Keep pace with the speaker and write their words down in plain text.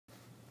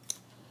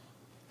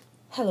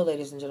Hello,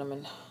 ladies and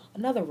gentlemen.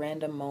 Another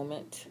random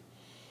moment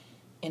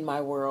in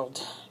my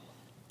world.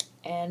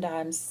 And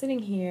I'm sitting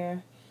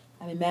here.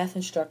 I'm a math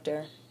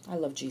instructor. I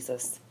love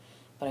Jesus,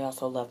 but I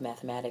also love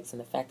mathematics and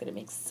the fact that it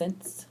makes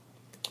sense.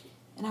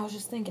 And I was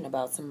just thinking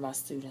about some of my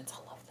students.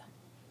 I love them.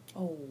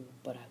 Oh,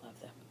 but I love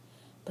them.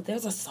 But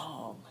there's a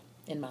song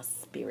in my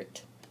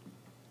spirit,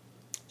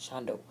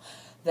 Shondo,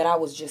 that I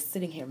was just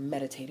sitting here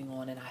meditating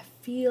on, and I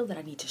feel that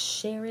I need to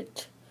share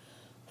it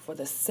for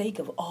the sake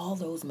of all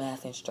those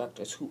math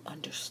instructors who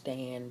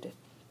understand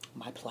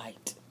my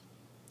plight.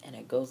 And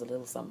it goes a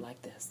little something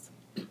like this.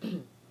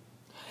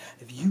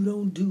 If you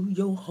don't do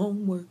your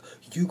homework,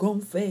 you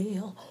gon'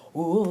 fail.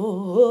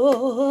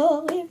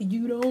 Oh, if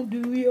you don't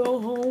do your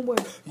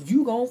homework,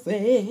 you gon'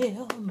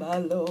 fail, my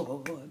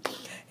Lord.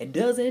 It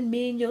doesn't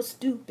mean you're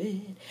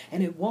stupid,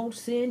 and it won't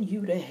send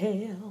you to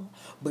hell.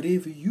 But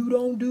if you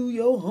don't do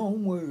your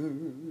homework,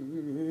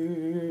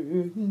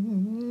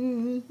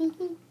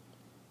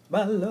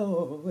 my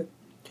Lord,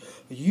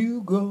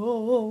 you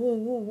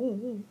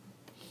go.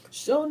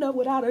 Show up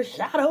without a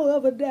shadow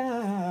of a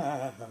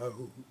doubt.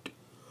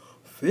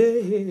 Fail.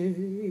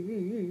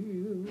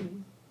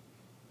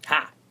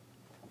 Ha!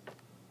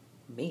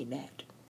 Mean that.